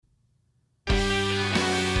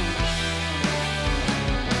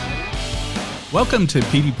Welcome to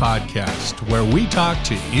PD Podcast, where we talk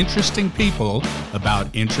to interesting people about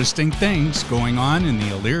interesting things going on in the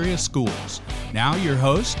Elyria schools. Now your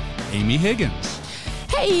host, Amy Higgins.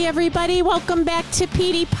 Hey everybody, welcome back to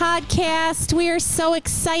PD Podcast. We are so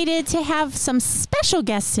excited to have some special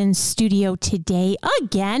guests in studio today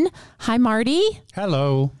again. Hi Marty.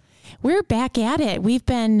 Hello. We're back at it. We've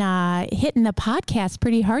been hitting the podcast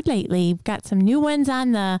pretty hard lately. We've got some new ones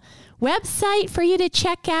on the website for you to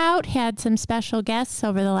check out. Had some special guests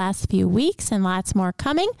over the last few weeks and lots more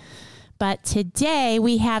coming. But today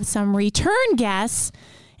we have some return guests,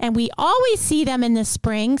 and we always see them in the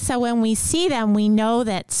spring. So when we see them, we know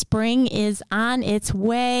that spring is on its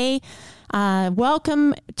way.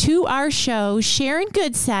 Welcome to our show, Sharon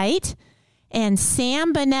Goodsight and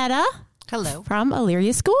Sam Bonetta. Hello. From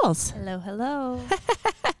Elyria Schools. Hello, hello.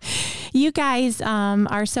 You guys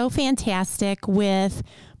are so fantastic with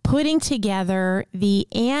putting together the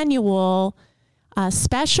annual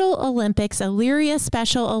Special Olympics, Elyria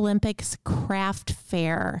Special Olympics Craft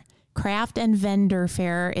Fair, Craft and Vendor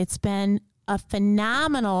Fair. It's been a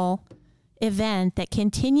phenomenal event that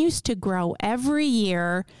continues to grow every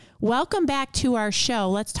year. Welcome back to our show.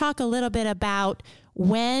 Let's talk a little bit about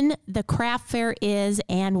when the craft fair is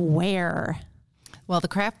and where. Well, the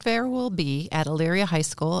craft fair will be at Elyria High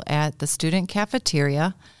School at the student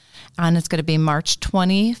cafeteria, and it's going to be March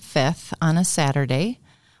 25th on a Saturday.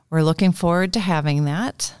 We're looking forward to having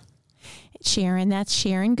that. Sharon, that's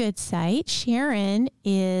Sharon Goodsight. Sharon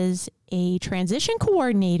is a transition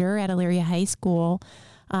coordinator at Elyria High School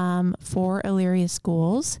for Elyria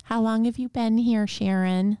Schools. How long have you been here,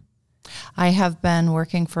 Sharon? I have been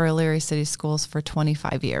working for Elyria City Schools for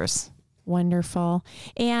 25 years. Wonderful.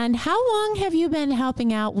 And how long have you been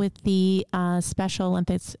helping out with the Special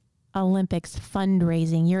Olympics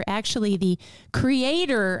fundraising? You're actually the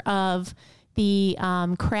creator of the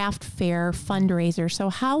craft fair fundraiser. So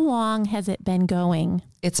how long has it been going?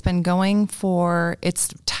 It's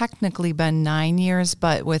technically been 9 years,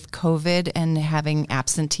 but with COVID and having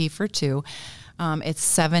absentee for 2, it's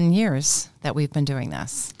 7 years that we've been doing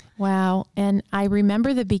this. Wow. And I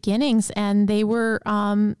remember the beginnings, and they were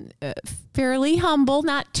fairly humble,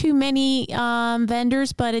 not too many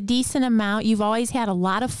vendors, but a decent amount. You've always had a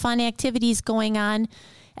lot of fun activities going on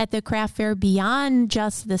at the craft fair beyond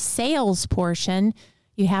just the sales portion.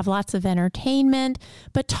 You have lots of entertainment,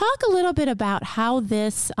 but talk a little bit about how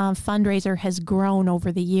this fundraiser has grown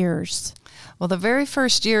over the years. Well, the very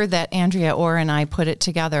first year that Andrea Orr and I put it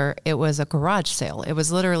together, it was a garage sale. It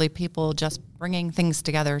was literally people just bringing things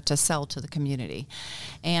together to sell to the community.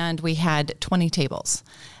 And we had 20 tables.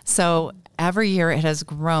 So every year it has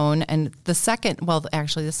grown. And the second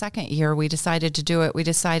year we decided to do it, we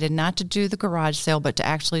decided not to do the garage sale, but to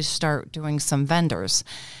actually start doing some vendors.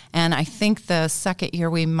 And I think the second year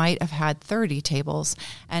we might have had 30 tables.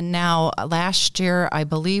 And now last year, I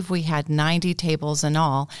believe we had 90 tables in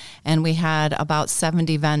all, and we had about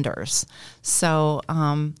 70 vendors. So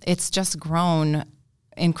it's just grown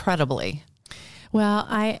incredibly. Well,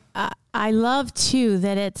 I love, too,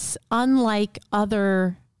 that it's unlike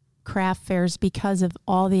other craft fairs because of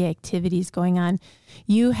all the activities going on.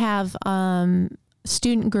 You have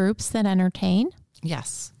student groups that entertain.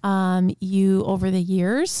 Yes. You, over the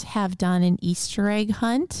years, have done an Easter egg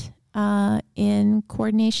hunt in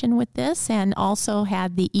coordination with this, and also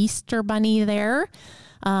had the Easter Bunny there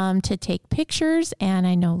to take pictures. And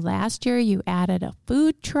I know last year you added a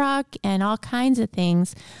food truck and all kinds of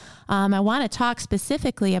things. I want to talk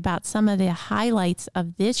specifically about some of the highlights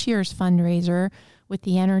of this year's fundraiser with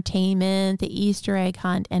the entertainment, the Easter egg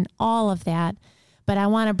hunt, and all of that. But I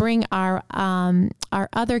want to bring our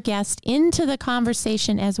other guest into the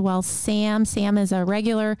conversation as well, Sam. Sam is a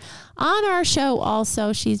regular on our show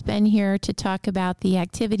also. She's been here to talk about the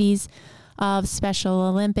activities of Special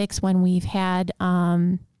Olympics when we've had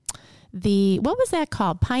what was that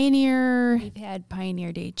called? We've had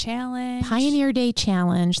Pioneer Day Challenge. Pioneer Day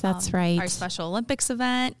Challenge, that's right. Our Special Olympics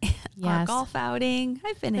event, our golf outing.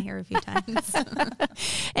 I've been here a few times.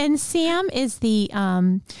 And Sam is the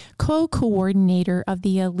co-coordinator of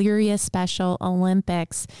the Elyria Special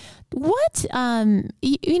Olympics. What,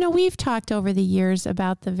 we've talked over the years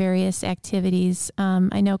about the various activities.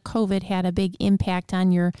 I know COVID had a big impact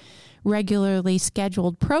on your regularly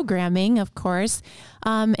scheduled programming, of course.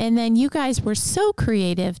 And then you guys were so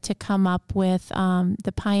creative to come up with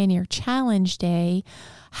the Pioneer Challenge Day.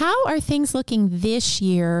 How are things looking this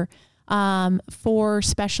year for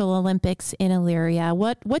Special Olympics in Elyria?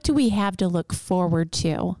 What do we have to look forward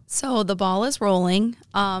to? So the ball is rolling.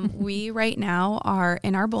 We right now are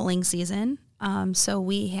in our bowling season. So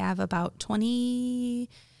we have about 20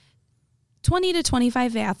 20 to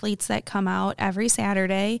 25 athletes that come out every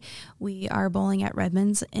Saturday. We are bowling at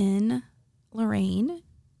Redmond's in Lorain.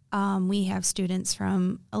 We have students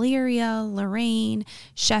from Elyria, Lorain,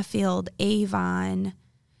 Sheffield, Avon,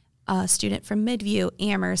 a student from Midview,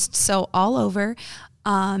 Amherst, so all over.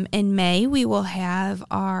 In May, we will have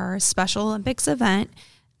our Special Olympics event.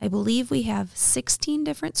 I believe we have 16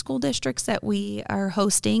 different school districts that we are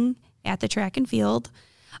hosting at the track and field.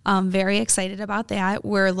 Very excited about that.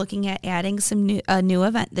 We're looking at adding a new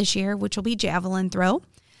event this year, which will be javelin throw.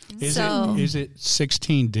 Is it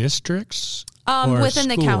 16 districts? Within schools?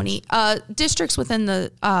 the county, districts within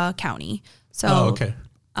the county. So, okay.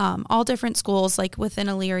 All different schools. Like within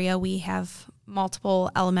Elyria, we have multiple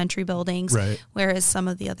elementary buildings, right, whereas some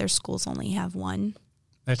of the other schools only have one.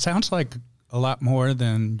 That sounds like a lot more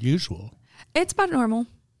than usual. It's about normal.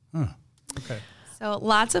 Huh. Okay. So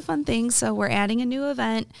lots of fun things. So we're adding a new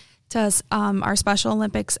event to our Special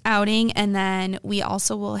Olympics outing, and then we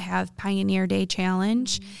also will have Pioneer Day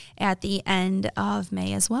Challenge at the end of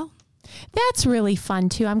May as well. That's really fun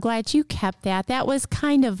too. I'm glad you kept that. That was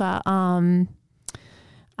kind of a,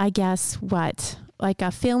 I guess like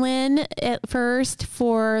a fill-in at first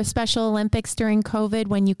for Special Olympics during COVID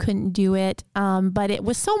when you couldn't do it. But it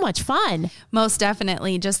was so much fun. Most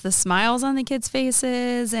definitely. Just the smiles on the kids'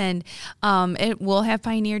 faces. And it will have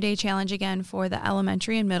Pioneer Day Challenge again for the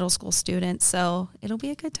elementary and middle school students. So it'll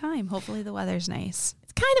be a good time. Hopefully the weather's nice.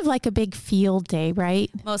 It's kind of like a big field day,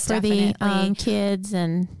 right? Most for definitely. The kids.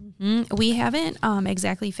 And we haven't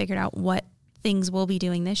exactly figured out what things we'll be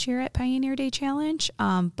doing this year at Pioneer Day Challenge,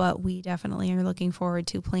 but we definitely are looking forward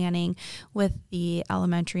to planning with the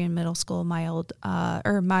elementary and middle school mild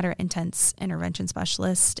or moderate intense intervention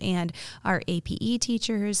specialist and our APE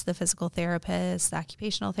teachers, the physical therapists, the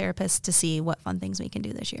occupational therapists, to see what fun things we can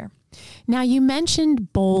do this year. Now, you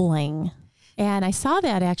mentioned bowling. And I saw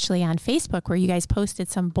that actually on Facebook where you guys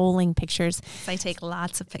posted some bowling pictures. I take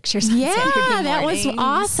lots of pictures on Yeah, Saturday that was mornings.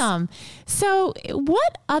 awesome. So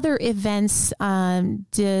what other events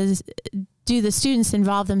do the students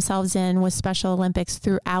involve themselves in with Special Olympics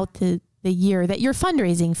throughout the year that you're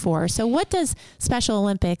fundraising for? So what does Special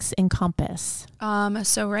Olympics encompass?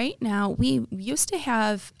 So right now we used to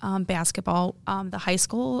have basketball. The high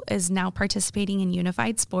school is now participating in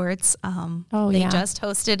unified sports. They just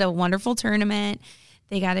hosted a wonderful tournament.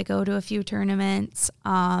 They got to go to a few tournaments.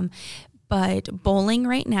 But bowling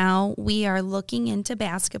right now, we are looking into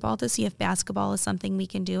basketball to see if basketball is something we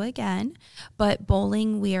can do again. But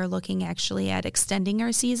bowling, we are looking actually at extending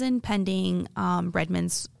our season pending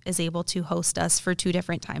Redmond's is able to host us for 2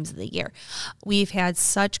 different times of the year. We've had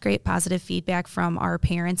such great positive feedback from our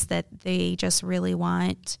parents that they just really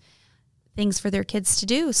want things for their kids to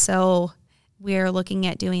do. So we're looking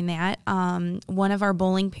at doing that. One of our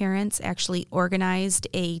bowling parents actually organized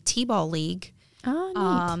a T-ball league.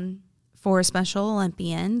 Oh, neat. For Special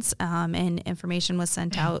Olympians, and information was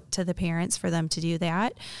sent out to the parents for them to do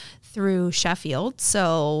that through Sheffield.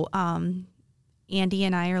 So Andy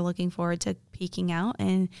and I are looking forward to peeking out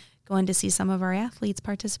and going to see some of our athletes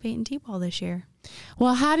participate in T-ball this year.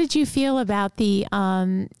 Well, how did you feel about the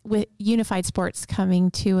with unified sports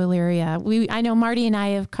coming to Elyria? I know Marty and I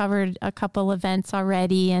have covered a couple events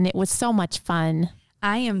already, and it was so much fun.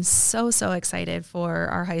 I am so excited for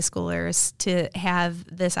our high schoolers to have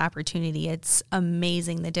this opportunity. It's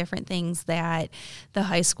amazing the different things that the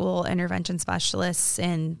high school intervention specialists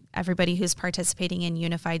and everybody who's participating in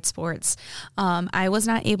unified sports. I was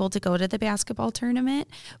not able to go to the basketball tournament,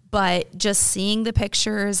 but just seeing the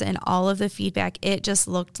pictures and all of the feedback, it just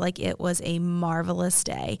looked like it was a marvelous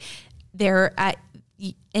day.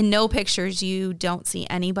 In no pictures, you don't see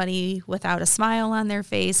anybody without a smile on their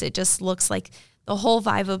face. It just looks like the whole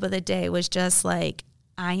vibe of the day was just like,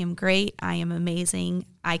 I am great, I am amazing,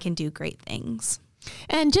 I can do great things.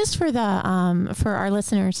 And just for for our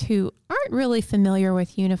listeners who aren't really familiar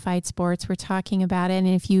with unified sports, we're talking about it. And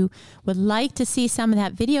if you would like to see some of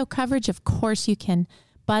that video coverage, of course, you can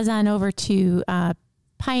buzz on over to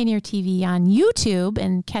Pioneer TV on YouTube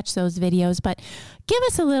and catch those videos. But give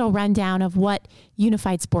us a little rundown of what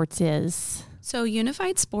unified sports is. So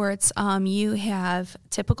unified sports, you have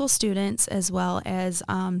typical students as well as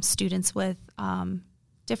students with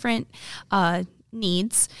different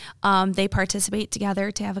needs. They participate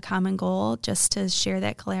together to have a common goal, just to share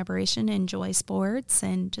that collaboration, enjoy sports,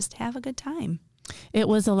 and just have a good time. It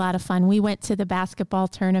was a lot of fun. We went to the basketball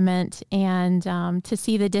tournament and to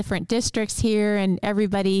see the different districts here and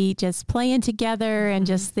everybody just playing together and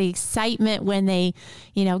just the excitement when they,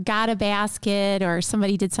 got a basket or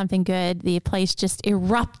somebody did something good. The place just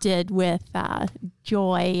erupted with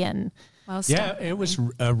joy and Yeah, it was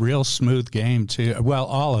a real smooth game too. Well,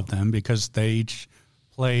 all of them, because they each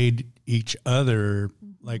played each other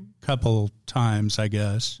like a couple times, I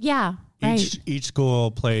guess. Yeah, right. Each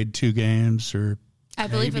school played 2 games, or I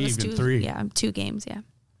believe it was even 2. 3. Yeah, 2 games. Yeah.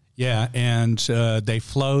 Yeah, and they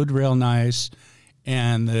flowed real nice,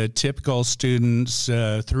 and the typical students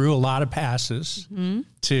threw a lot of passes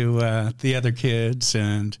to the other kids,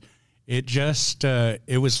 and it just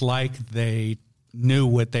it was like they knew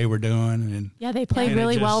what they were doing, and they played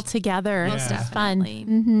really well together. Yeah. It was fun.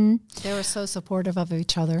 Mm-hmm. They were so supportive of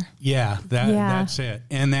each other. Yeah, that's it.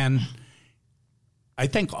 And then I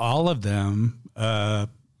think all of them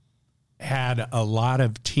had a lot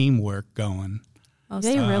of teamwork going.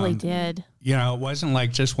 They really did. You know, it wasn't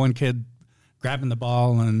like just one kid grabbing the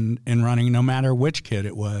ball and running, no matter which kid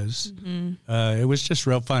it was. It was just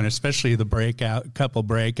real fun, especially the couple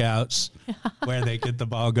breakouts where they get the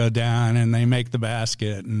ball go down and they make the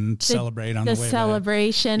basket and celebrate on the way back. The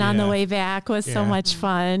celebration on the way back was so much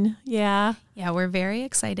fun. Yeah. Yeah, we're very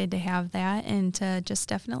excited to have that and to just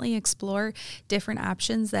definitely explore different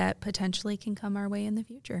options that potentially can come our way in the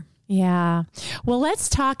future. Yeah. Well, let's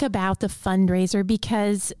talk about the fundraiser,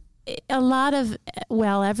 because a lot of,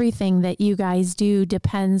 everything that you guys do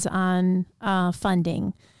depends on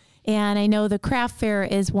funding. And I know the craft fair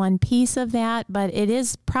is one piece of that, but it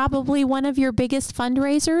is probably one of your biggest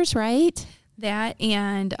fundraisers, right? That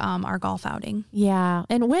and our golf outing. Yeah.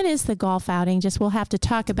 And when is the golf outing? We'll have to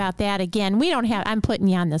talk about that again. I'm putting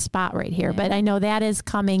you on the spot right here, but I know that is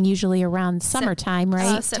coming usually around summertime,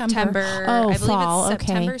 right? September. Oh, I fall. believe it's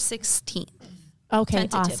September 16th. Okay,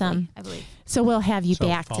 awesome. I believe. So we'll have you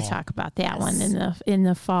back to talk about that one in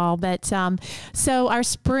the fall. But so our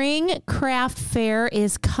spring craft fair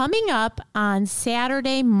is coming up on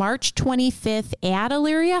Saturday, March 25th at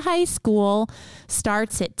Elyria High School.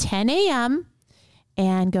 Starts at 10 a.m.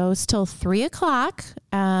 and goes till 3 o'clock.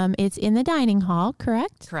 It's in the dining hall,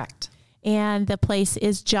 correct? Correct. And the place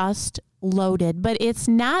is just loaded, but it's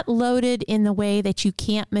not loaded in the way that you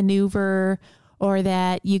can't maneuver or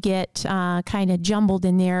that you get kind of jumbled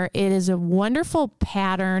in there. It is a wonderful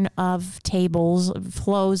pattern of tables,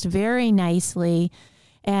 flows very nicely.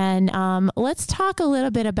 And let's talk a little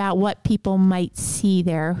bit about what people might see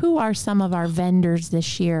there. Who are some of our vendors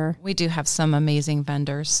this year? We do have some amazing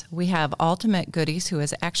vendors. We have Ultimate Goodies, who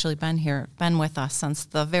has actually been with us since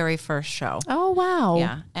the very first show. Oh, wow.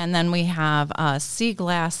 Yeah. And then we have Sea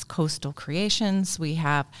Glass Coastal Creations. We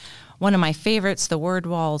have one of my favorites, the Word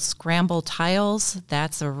Wall Scramble Tiles.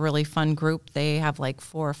 That's a really fun group. They have like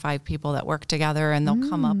 4 or 5 people that work together, and they'll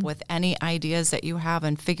come up with any ideas that you have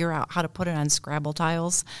and figure out how to put it on Scrabble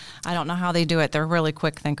tiles. I don't know how they do it. They're really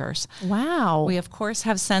quick thinkers. Wow. We, of course,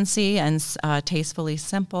 have Scentsy and Tastefully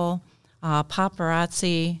Simple,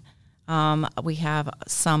 Paparazzi. We have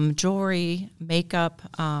some jewelry, makeup,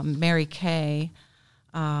 Mary Kay.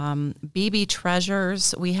 BB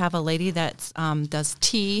Treasures. We have a lady that does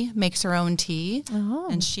tea, makes her own tea,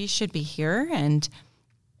 and she should be here. And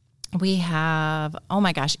we have,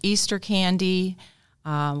 Easter candy.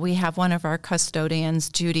 We have one of our custodians,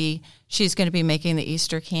 Judy. She's going to be making the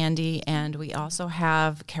Easter candy. And we also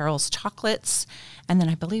have Carol's Chocolates. And then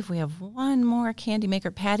I believe we have one more candy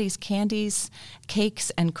maker, Patty's Candies, Cakes,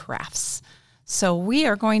 and Crafts. So we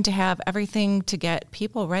are going to have everything to get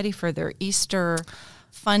people ready for their Easter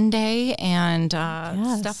fun day and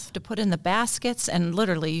stuff to put in the baskets. And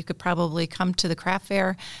literally, you could probably come to the craft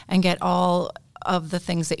fair and get all of the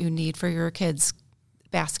things that you need for your kids'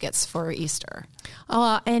 baskets for Easter.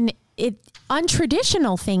 And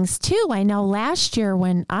untraditional things too. I know last year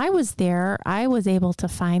when I was there, I was able to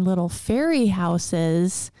find little fairy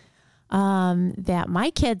houses that my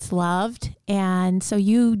kids loved. And so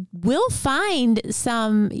you will find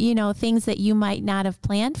some, things that you might not have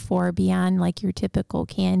planned for beyond like your typical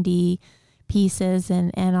candy pieces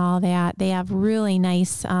and all that. They have really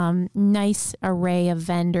nice array of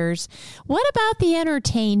vendors. What about the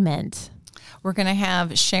entertainment? We're going to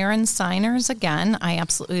have Sharon Signers again. I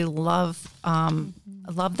absolutely love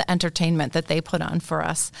the entertainment that they put on for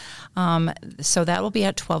us. So that will be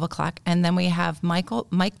at 12 o'clock. And then we have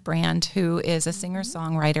Mike Brand, who is a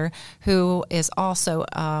singer-songwriter, who is also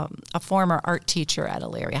a former art teacher at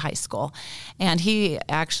Elyria High School. And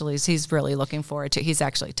he's really looking forward to, he's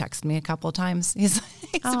actually texted me a couple of times. He's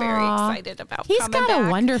very excited about coming back. He's got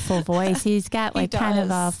a wonderful voice. He's got like kind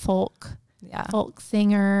of a folk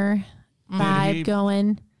singer vibe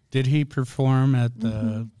going. Did he perform at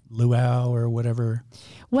the Luau or whatever?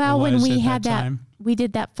 Well, when we had that, we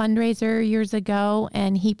did that fundraiser years ago,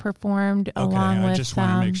 and he performed along with. I just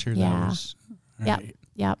want to make sure that was. Right.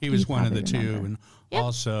 Yep. He was one of the two, and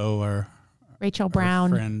also our Rachel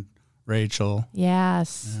Brown. Our friend Rachel.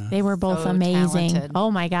 Yes. Yeah. They were both so amazing. Talented.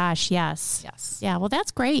 Oh my gosh. Yes. Yeah. Well,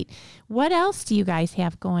 that's great. What else do you guys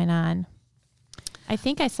have going on? I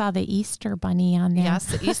think I saw the Easter Bunny on there. Yes,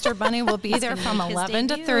 the Easter Bunny will be there from 11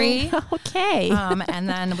 to 3. Okay. And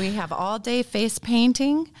then we have all day face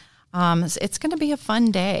painting. It's going to be a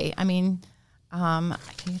fun day. I mean, can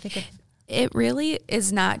you think of... It really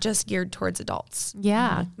is not just geared towards adults.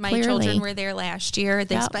 Yeah, my children were there last year.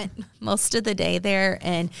 They spent most of the day there,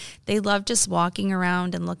 and they loved just walking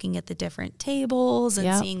around and looking at the different tables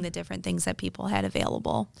and seeing the different things that people had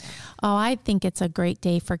available. Oh, I think it's a great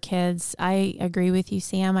day for kids. I agree with you,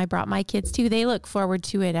 Sam. I brought my kids too. They look forward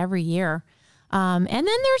to it every year. And then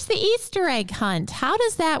there's the Easter egg hunt. How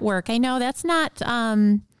does that work? I know that's not,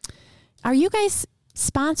 are you guys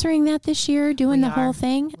sponsoring that this year, doing the whole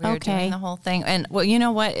thing? We're doing the whole thing. And well, you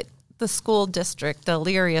know what? The school district, the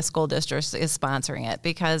Elyria School District is sponsoring it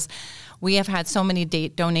because we have had so many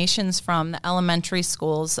donations from the elementary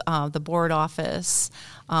schools, the board office,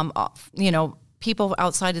 people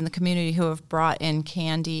outside in the community who have brought in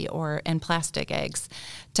candy and plastic eggs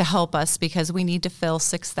to help us because we need to fill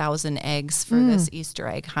 6,000 eggs for this Easter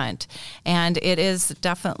egg hunt. And it is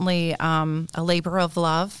definitely a labor of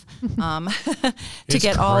love to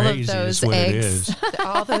get all of those eggs,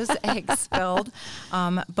 all those eggs filled.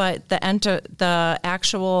 But the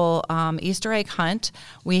actual Easter egg hunt,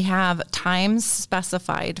 we have times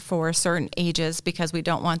specified for certain ages because we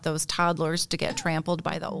don't want those toddlers to get trampled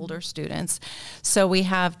by the older students. So we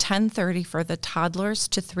have 10:30 for the toddlers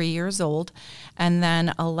to 3 years old, and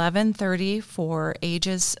then 11:30 for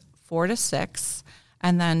ages 4 to 6,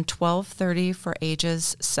 and then 12:30 for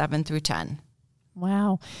ages 7 through 10.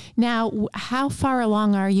 Wow. Now, how far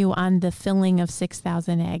along are you on the filling of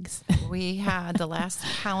 6,000 eggs? We had, the last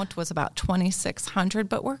count was about 2,600,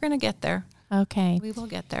 but we're going to get there. Okay. We will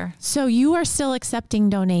get there. So you are still accepting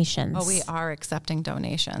donations? Oh, we are accepting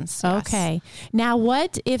donations. Yes. Okay. Now,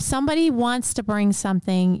 what if somebody wants to bring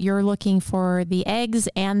something, you're looking for the eggs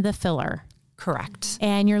and the filler? Correct.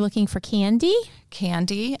 And you're looking for candy?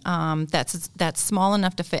 Candy, that's small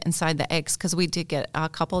enough to fit inside the eggs because we did get a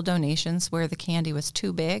couple of donations where the candy was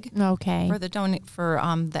too big. Okay. For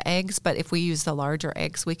the eggs, but if we use the larger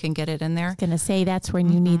eggs, we can get it in there. I was going to say that's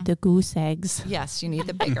when you need the goose eggs. Yes, you need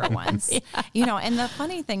the bigger ones. Yeah. And the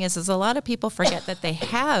funny thing is a lot of people forget that they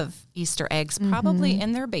have Easter eggs probably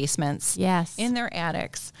in their basements, in their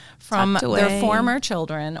attics from their former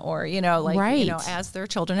children, or as their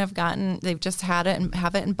children have gotten, they've just had it and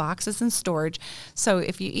have it in boxes and storage. So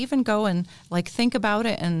if you even go and think about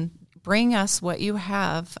it and bring us what you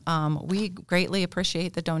have, we greatly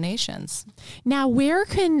appreciate the donations. Now, where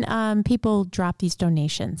can people drop these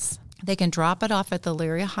donations? They can drop it off at the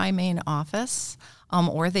Elyria High main office,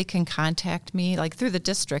 or they can contact me. Through the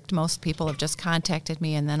district, most people have just contacted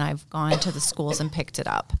me, and then I've gone to the schools and picked it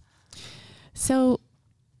up. So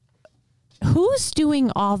who's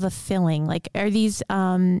doing all the filling? Are these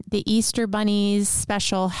the Easter bunnies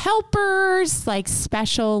special helpers,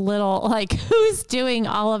 special little, who's doing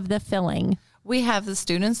all of the filling? We have the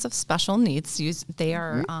students of special needs. They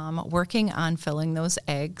are working on filling those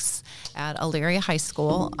eggs at Elyria High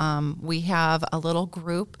School. We have a little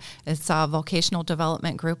group. It's a vocational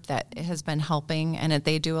development group that has been helping, and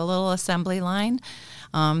they do a little assembly line.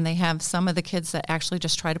 They have some of the kids that actually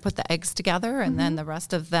just try to put the eggs together, and then the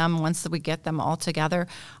rest of them, once we get them all together,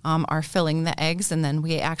 are filling the eggs, and then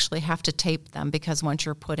we actually have to tape them because once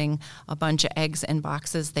you're putting a bunch of eggs in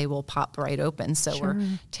boxes, they will pop right open. So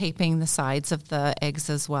we're taping the sides of the eggs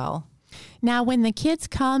as well. Now, when the kids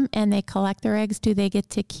come and they collect their eggs, do they get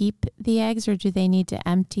to keep the eggs, or do they need to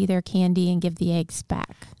empty their candy and give the eggs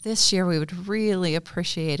back? This year, we would really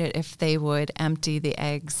appreciate it if they would empty the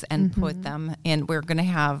eggs and put them in. We're going to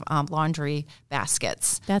have laundry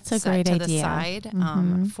baskets. That's a great idea. To the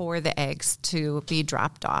side for the eggs to be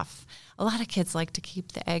dropped off. A lot of kids like to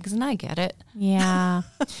keep the eggs, and I get it. Yeah.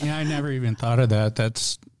 Yeah, I never even thought of that.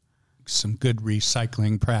 That's some good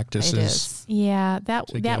recycling practices. It is. Yeah,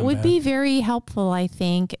 that would be very helpful, I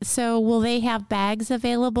think. So will they have bags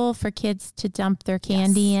available for kids to dump their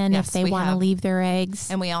candy in if they want to leave their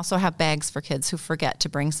eggs? And we also have bags for kids who forget to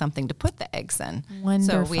bring something to put the eggs in.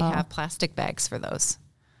 Wonderful. So we have plastic bags for those.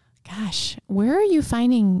 Gosh, where are you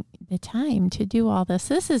finding the time to do all this?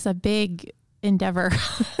 This is a big endeavor.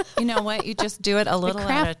 You know what? You just do it a little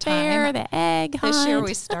at a time. The craft fair, the egg hunt. This year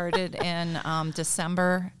we started in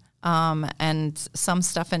December. And some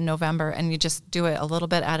stuff in November, and you just do it a little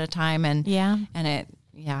bit at a time, and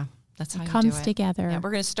that's how it comes together. Yeah,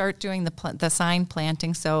 we're going to start doing the sign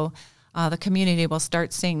planting, so the community will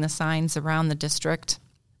start seeing the signs around the district,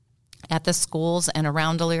 at the schools, and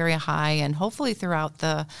around Elyria High, and hopefully throughout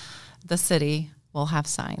the the city will have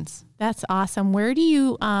signs. That's awesome. Where do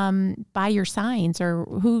you buy your signs, or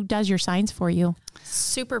who does your signs for you?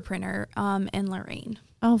 Super Printer in Lorain.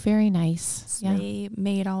 Oh, very nice. So they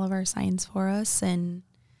made all of our signs for us and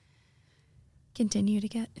continue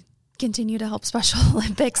to help Special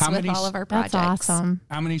Olympics with all of our projects. That's awesome.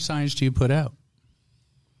 How many signs do you put out?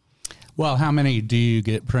 Well, how many do you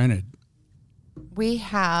get printed? We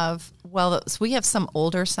have some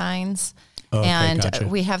older signs. Okay, and gotcha.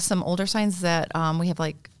 we have some older signs that we have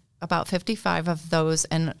like about 55 of those,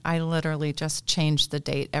 and I literally just change the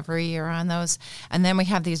date every year on those. And then we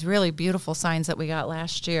have these really beautiful signs that we got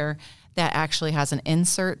last year that actually has an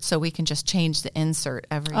insert, so we can just change the insert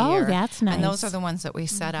every year. Oh, that's nice. And those are the ones that we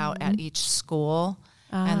set out at each school.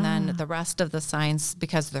 And then the rest of the signs,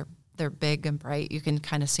 because they're big and bright, you can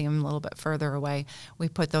kind of see them a little bit further away. We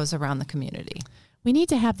put those around the community. We need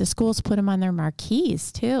to have the schools put them on their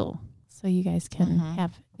marquees too, so you guys can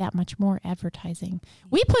have that much more advertising.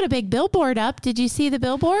 We put a big billboard up. Did you see the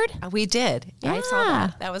billboard? We did. Yeah. I saw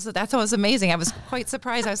that. That was amazing. I was quite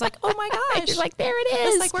surprised. I was like, oh my gosh. You're like, there it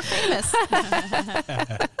is. It's like we're famous.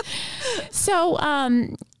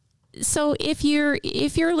 So if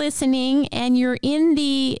you're listening and you're in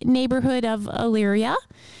the neighborhood of Elyria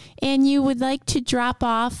and you would like to drop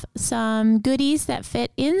off some goodies that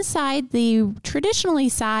fit inside the traditionally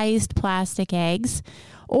sized plastic eggs,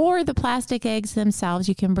 or the plastic eggs themselves,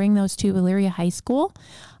 you can bring those to Elyria High School.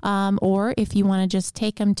 Or if you want to just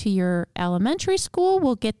take them to your elementary school,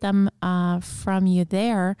 we'll get them from you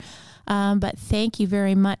there. But thank you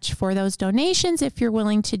very much for those donations if you're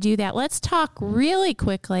willing to do that. Let's talk really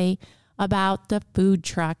quickly about the food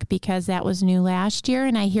truck, because that was new last year,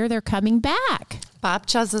 and I hear they're coming back.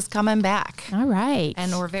 Babcha's is coming back. All right.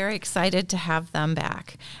 And we're very excited to have them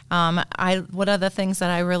back. One of the things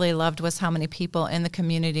that I really loved was how many people in the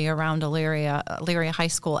community around Elyria High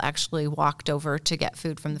School actually walked over to get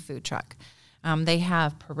food from the food truck. They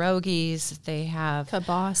have pierogies. They have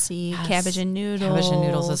kibasi, cabbage and noodles. Cabbage and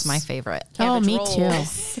noodles is my favorite. Cabbage me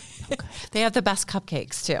rolls. too. They have the best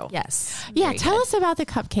cupcakes too. Yes. Yeah, tell us about the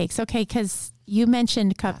cupcakes. Okay, because you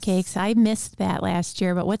mentioned cupcakes. I missed that last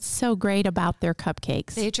year, but what's so great about their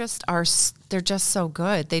cupcakes? They're just so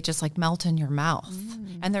good. They just like melt in your mouth.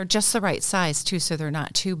 And they're just the right size too, so they're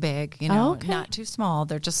not too big, not too small.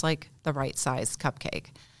 They're just like the right size cupcake.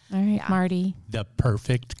 All right, Marty. The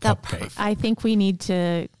perfect cupcake. I think we need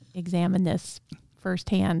to examine this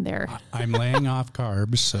firsthand there. I'm laying off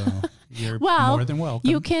carbs, so you're more than welcome.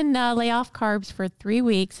 You can lay off carbs for 3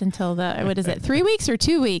 weeks until 3 weeks or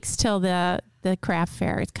 2 weeks till the craft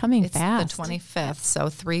fair? It's coming fast. It's the 25th, so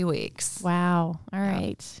 3 weeks. Wow. All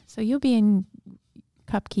right. So you'll be in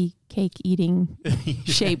cupcake eating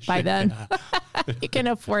shape by then. You can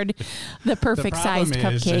afford the perfect sized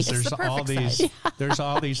cupcake. There's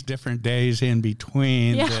all these different days in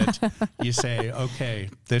between that you say, okay,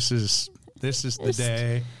 this is the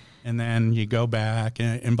day, and then you go back,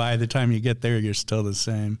 and by the time you get there, you're still the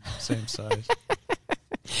same size.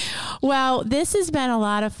 Well, this has been a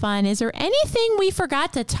lot of fun. Is there anything we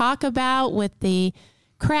forgot to talk about with the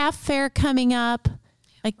craft fair coming up?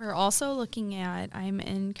 We're also looking at, I'm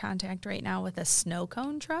in contact right now with a snow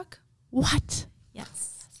cone truck. What?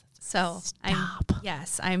 Yes. So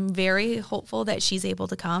I'm very hopeful that she's able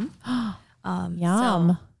to come. Yum.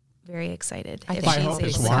 So very excited. I hope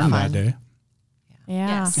it's warm that day.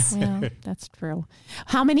 Yeah, yeah, that's true.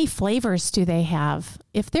 How many flavors do they have?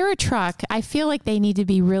 If they're a truck, I feel like they need to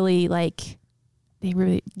be really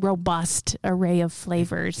robust array of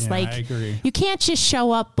flavors. Yeah, I agree. You can't just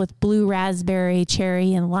show up with blue raspberry,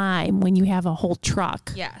 cherry, and lime when you have a whole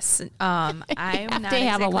truck. Yes. I'm not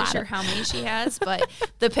exactly sure how many she has, but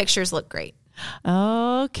the pictures look great.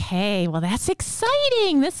 Okay, well, that's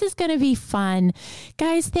exciting. This is going to be fun.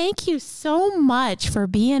 Guys, thank you so much for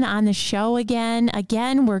being on the show again.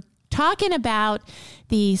 Again, we're talking about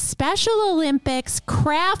the Special Olympics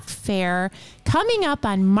Craft Fair coming up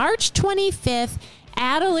on March 25th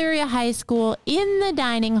at Elyria High School in the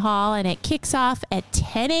dining hall, and it kicks off at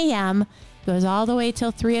 10 a.m., goes all the way till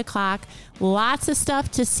 3 o'clock. Lots of stuff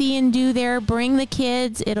to see and do there. Bring the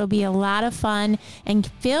kids. It'll be a lot of fun. And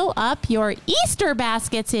fill up your Easter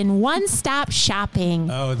baskets in one-stop shopping.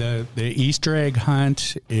 Oh, the Easter egg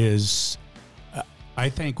hunt is, I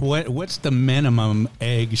think, what's the minimum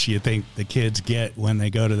eggs you think the kids get when they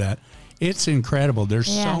go to that? It's incredible. There's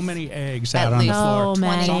so many eggs out on the floor.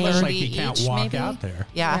 It's almost like you can't walk out there.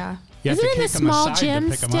 Yeah. Is it in the small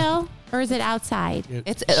gym still? Or is it outside?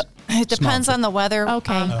 It depends on the weather.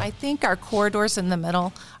 Okay. I think our corridors in the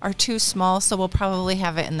middle are too small, so we'll probably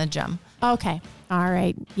have it in the gym. Okay. All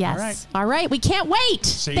right. Yes. All right. We can't wait.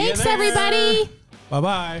 See Thanks, you there. everybody.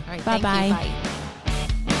 Bye-bye. All right, Bye-bye. Thank you. Bye.